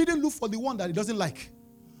didn't look for the one that he doesn't like.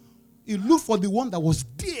 He looked for the one that was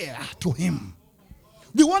dear to him.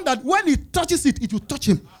 The one that when he touches it, it will touch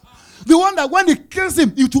him. The one that when he kills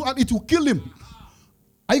him, it will kill him.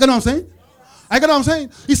 Are you getting what I'm saying? Are you getting what I'm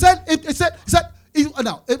saying? He said,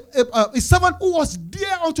 his servant who was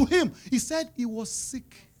dear unto him, he said he was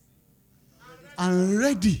sick and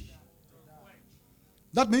ready.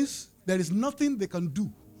 That means there is nothing they can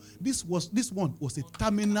do. This one was a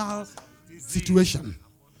terminal situation.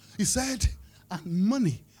 He said, and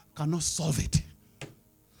money cannot solve it.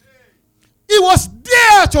 He was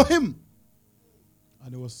dear to him.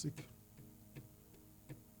 And he was sick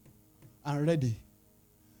and ready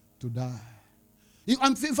to die.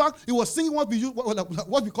 In fact, he was singing what we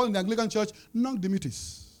call in the Anglican Church, Nunc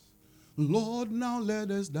Dimittis. Lord, now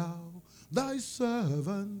lettest thou thy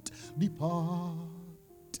servant depart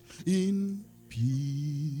in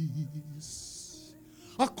peace,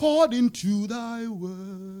 according to thy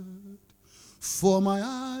word, for my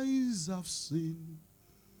eyes have seen.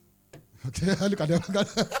 Okay, look at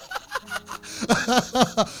that.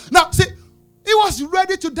 Now, see, he was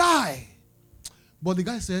ready to die. But the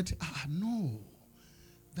guy said, no,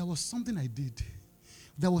 there was something I did.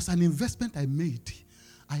 There was an investment I made.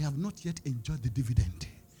 I have not yet enjoyed the dividend.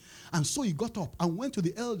 And so he got up and went to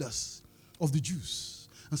the elders of the Jews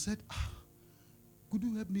and said, could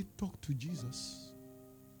you help me talk to Jesus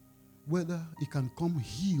whether he can come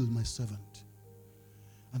heal my servant?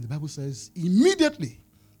 And the Bible says, immediately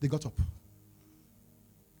they got up.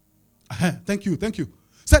 Thank you.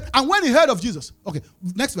 Said, and when he heard of Jesus, okay,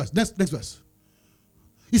 next verse.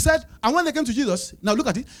 He said, and when they came to Jesus, now look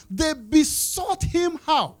at it, they besought him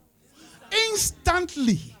how?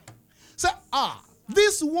 Instantly. Said,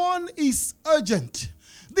 this one is urgent.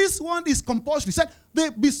 This one is compulsory. Said, they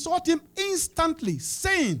besought him instantly,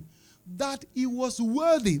 saying that he was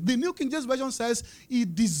worthy. The New King James Version says, he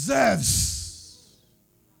deserves.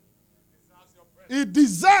 He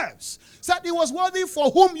deserves. Said he was worthy for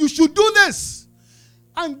whom you should do this.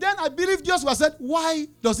 And then I believe Jesus was said, why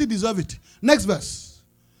does he deserve it? Next verse.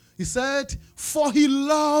 He said, for he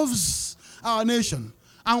loves our nation.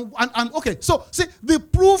 And okay, so see, the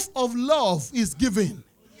proof of love is given.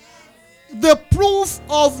 The proof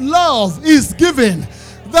of love is given.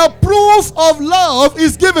 The proof of love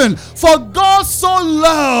is given. For God so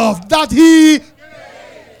loved that he.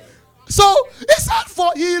 So he said,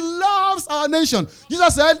 for he loves our nation.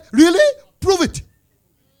 Jesus said, really? Prove it.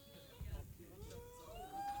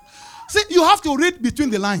 See, you have to read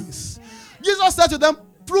between the lines. Jesus said to them,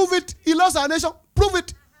 prove it. He loves our nation. Prove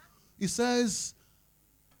it. He says,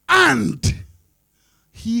 and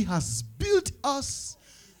he has built us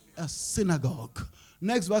a synagogue.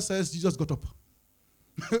 Next verse says, Jesus got up.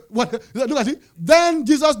 What? Look at it. Then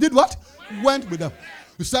Jesus did what? Went with them.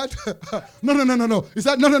 He said, no. He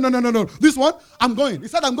said, no. This one, I'm going. He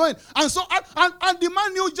said, I'm going. And so, and the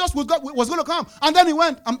man knew just was going to come. And then he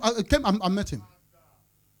went. I met him.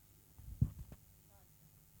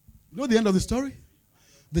 You know the end of the story?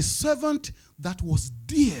 The servant that was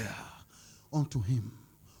dear unto him,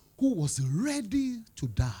 who was ready to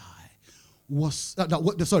die, who was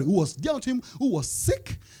dear unto him, who was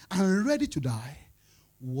sick and ready to die,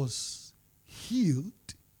 was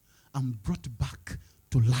healed and brought back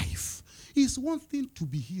to life. It's one thing to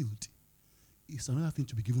be healed. It's another thing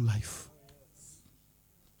to be given life.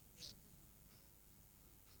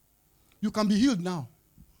 You can be healed now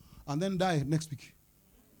and then die next week.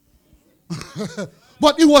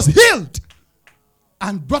 But it was healed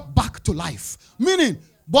and brought back to life. Meaning,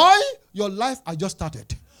 boy, your life has just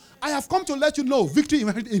started. I have come to let you know, Victory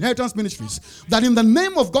Inheritance Ministries, that in the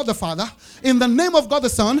name of God the Father, in the name of God the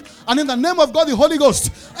Son, and in the name of God the Holy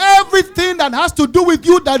Ghost, everything that has to do with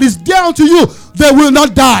you that is dear unto you, they will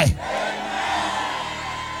not die.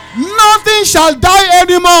 Amen. Nothing shall die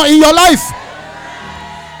anymore in your life.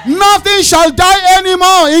 Nothing shall die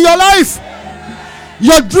anymore in your life.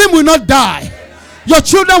 Your dream will not die. Your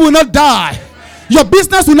children will not die. Your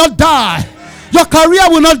business will not die. Your career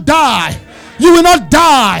will not die. You will not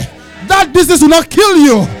die. That disease will not kill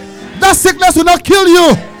you. That sickness will not kill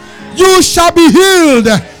you. You shall be healed.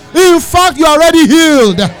 In fact, you are already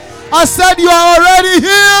healed. I said you are already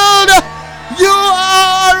healed. You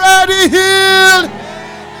are already healed.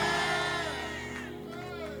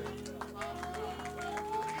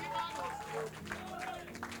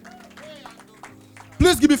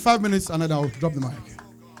 Please give me 5 minutes and then I'll drop the mic.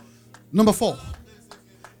 Number 4.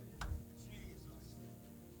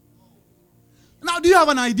 Now, do you have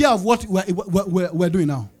an idea of what we're doing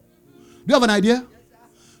now? Do you have an idea? Do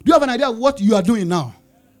you have an idea of what you are doing now?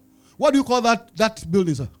 What do you call that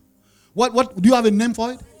building, sir? What do you have a name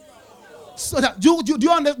for it? So that, do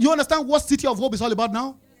you understand what City of Hope is all about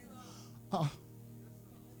now?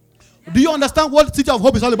 Do you understand what City of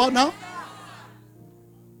Hope is all about now?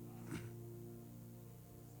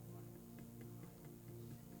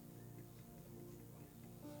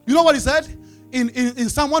 You know what he said? In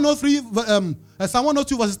Psalm 103, Psalm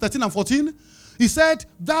 102, verses 13 and 14, he said,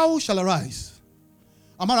 thou shalt arise.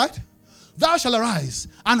 Am I right? Thou shalt arise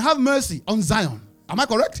and have mercy on Zion. Am I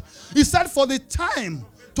correct? He said, for the time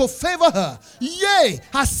to favor her, yea,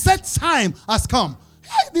 her set time has come.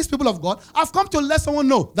 Hey, these people of God, I've come to let someone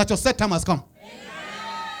know that your set time has come. Amen.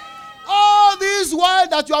 All this while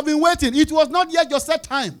that you have been waiting, it was not yet your set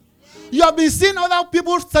time. You have been seeing other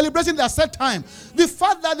people celebrating their set time. The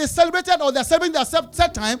fact that they celebrated or they're celebrating their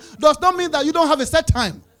set time does not mean that you don't have a set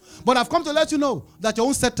time. But I've come to let you know that your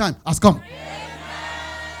own set time has come. Amen.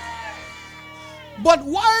 But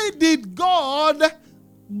why did God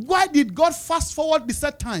fast forward the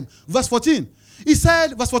set time? Verse 14. He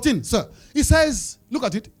said, verse 14, sir. He says, look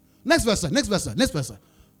at it. Next verse, sir. Next verse, sir. Next verse, sir.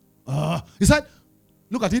 He said,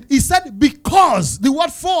 look at it. He said, because. The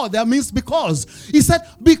word for there means because. He said,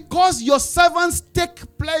 because your servants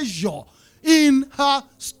take pleasure in her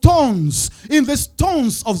stones, in the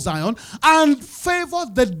stones of Zion, and favor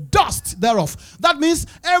the dust thereof. That means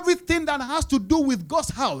everything that has to do with God's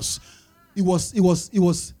house. It was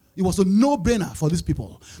a no-brainer for these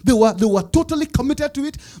people. They were totally committed to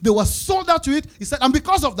it. They were sold out to it. He said, and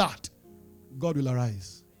because of that, God will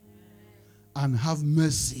arise and have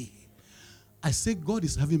mercy. I say God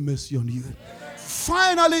is having mercy on you.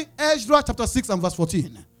 Finally, Ezra chapter 6 and verse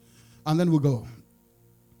 14. And then we'll go.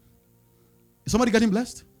 Is somebody getting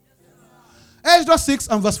blessed? Ezra 6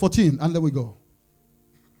 and verse 14. And then we go.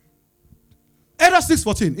 Ezra 6,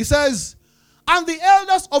 14. It says, and the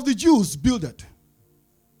elders of the Jews builded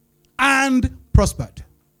and prospered.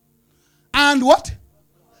 And what?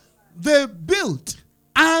 They built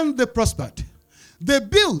and they prospered. They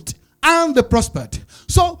built and they prospered.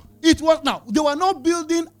 So it was now, they were not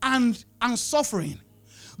building and suffering.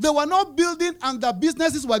 They were not building and their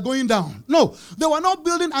businesses were going down. No. They were not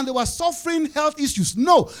building and they were suffering health issues.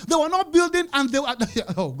 No. They were not building and they were,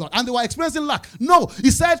 oh God, and they were experiencing lack. No.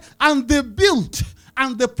 He said, and they built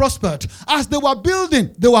and they prospered. As they were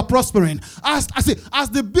building, they were prospering. As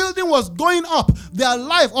the building was going up, their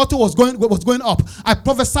life also was going up. I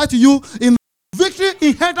prophesy to you in Victory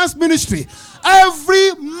Inheritance Ministry,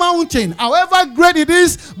 every mountain, however great it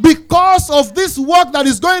is, because of this work that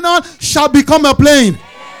is going on, shall become a plain.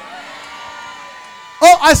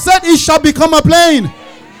 Oh, I said it shall become a plain.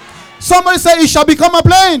 Somebody say it shall become a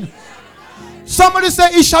plain. Somebody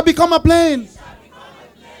say it shall become a plain.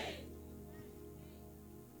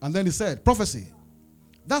 And then he said, prophecy.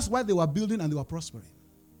 That's why they were building and they were prospering.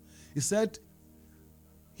 He said,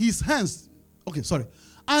 his hands, okay, sorry.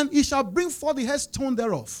 And he shall bring forth the headstone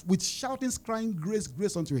thereof with shoutings, crying, grace,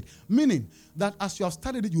 grace unto it. Meaning that as you have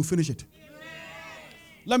started it, you will finish it. Amen.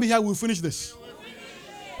 Let me hear, we'll finish this.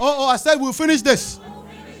 Oh, I said we'll finish this.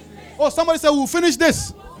 Oh, somebody said we'll finish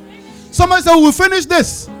this. Somebody said we'll finish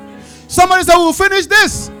this. Somebody said we'll finish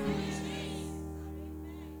this.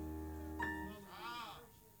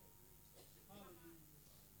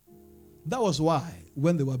 That was why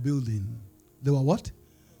when they were building, they were what?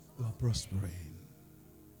 They were prospering.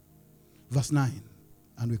 Verse 9,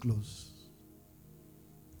 and we close.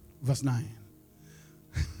 Verse 9.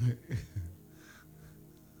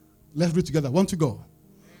 Let's read together. 1 to go.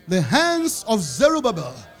 The hands of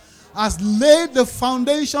Zerubbabel has laid the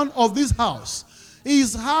foundation of this house.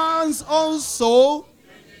 His hands also.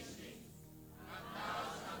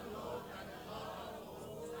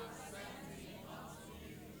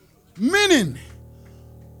 Meaning,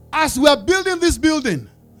 as we are building this building,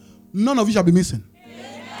 none of you shall be missing.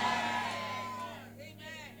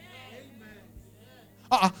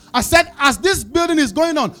 I said, as this building is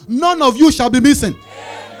going on, none of you shall be missing.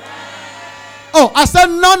 Oh, I said,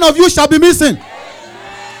 none of you shall be missing.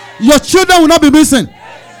 Your children will not be missing.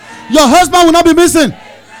 Your husband will not be missing.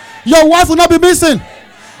 Your wife will not be missing.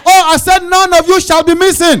 Oh, I said, none of you shall be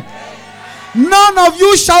missing. None of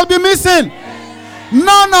you shall be missing.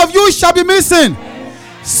 None of you shall be missing.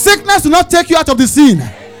 Sickness will not take you out of the scene.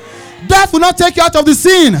 Death will not take you out of the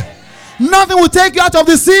scene. Nothing will take you out of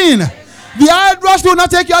the scene. The eye rush will not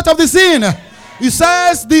take you out of the scene. He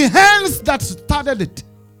says, the hands that started it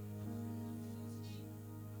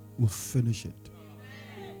will finish it.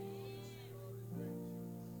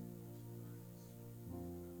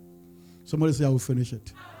 Somebody say, I will finish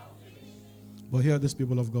it. But here, these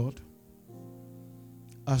people of God,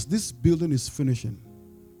 as this building is finishing,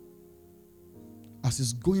 as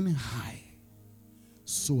it's going high,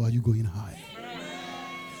 so are you going high.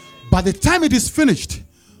 By the time it is finished,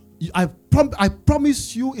 I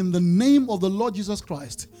promise you in the name of the Lord Jesus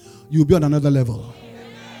Christ, you'll be on another level.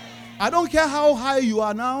 I don't care how high you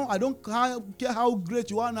are now. I don't care how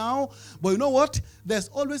great you are now. But you know what? There's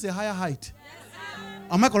always a higher height.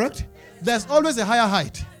 Am I correct? There's always a higher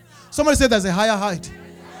height. Somebody say there's a higher height.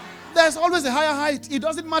 There's always a higher height. It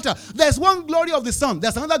doesn't matter. There's one glory of the sun.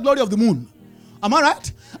 There's another glory of the moon. Am I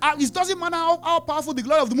right? It doesn't matter how powerful the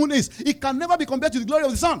glory of the moon is. It can never be compared to the glory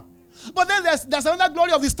of the sun. But then there's another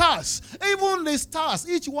glory of the stars. Even the stars,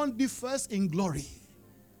 each one differs in glory.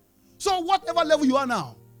 So whatever level you are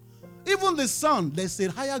now, even the sun, there's a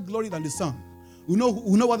higher glory than the sun. We know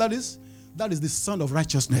what that is? That is the Son of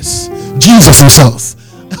Righteousness, Jesus himself.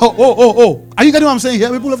 Oh. Are you getting what I'm saying here,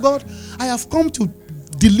 people of God? I have come to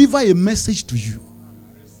deliver a message to you.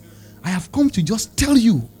 I have come to just tell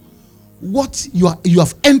you what you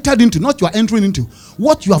have entered into, not you are entering into,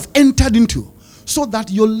 what you have entered into, so that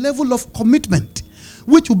your level of commitment,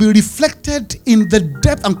 which will be reflected in the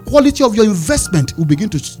depth and quality of your investment, will begin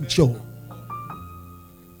to show.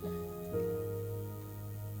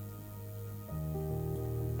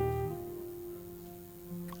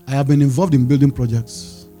 I have been involved in building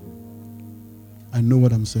projects. I know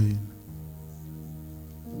what I'm saying.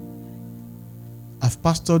 I've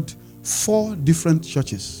pastored 4 different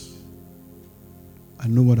churches. I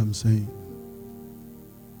know what I'm saying.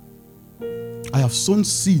 I have sown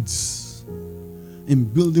seeds in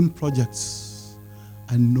building projects.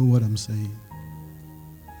 I know what I'm saying.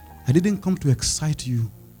 I didn't come to excite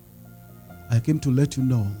you. I came to let you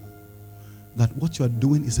know that what you are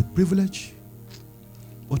doing is a privilege.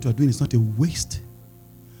 What you are doing is not a waste.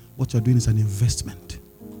 What you are doing is an investment.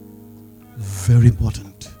 Very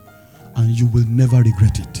important. And you will never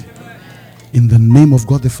regret it. In the name of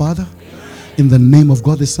God the Father, in the name of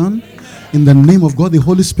God the Son, in the name of God the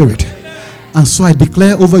Holy Spirit. And so I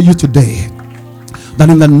declare over you today that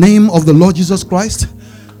in the name of the Lord Jesus Christ,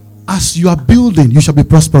 as you are building, you shall be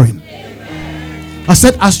prospering. I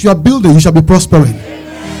said, as you are building, you shall be prospering.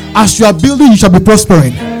 As you are building, you shall be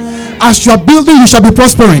prospering. As you are building, you shall be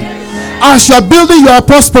prospering. As you are building, you are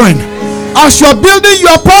prospering. As you are building, you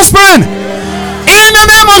are prospering. In the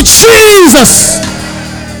name of Jesus.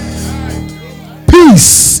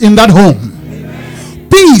 Peace in that home.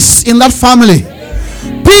 Peace in that family.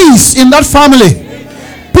 Peace in that family.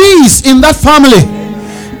 Peace in that family.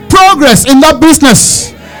 Progress in that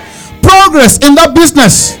business. Progress in that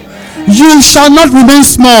business. You shall not remain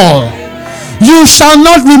small. You shall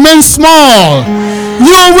not remain small.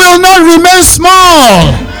 You will not remain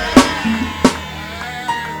small.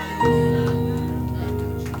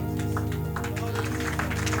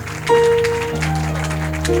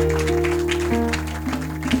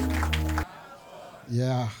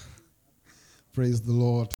 Yeah. Praise the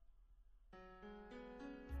Lord.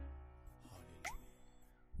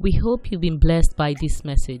 We hope you've been blessed by this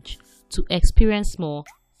message. To experience more,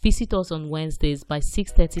 visit us on Wednesdays by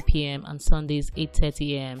 6:30 p.m. and Sundays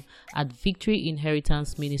 8:30 a.m. at Victory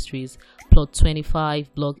Inheritance Ministries, Plot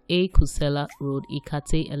 25, Block A, Kusela Road,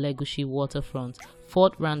 Ikate, Elegushi Waterfront,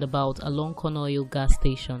 4th Roundabout along Konoyo Gas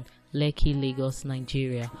Station, Lekki, Lagos,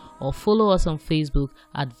 Nigeria. Or follow us on Facebook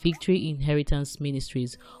at Victory Inheritance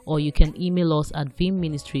Ministries, or you can email us at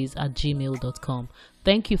vimministries@gmail.com.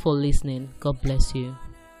 Thank you for listening. God bless you.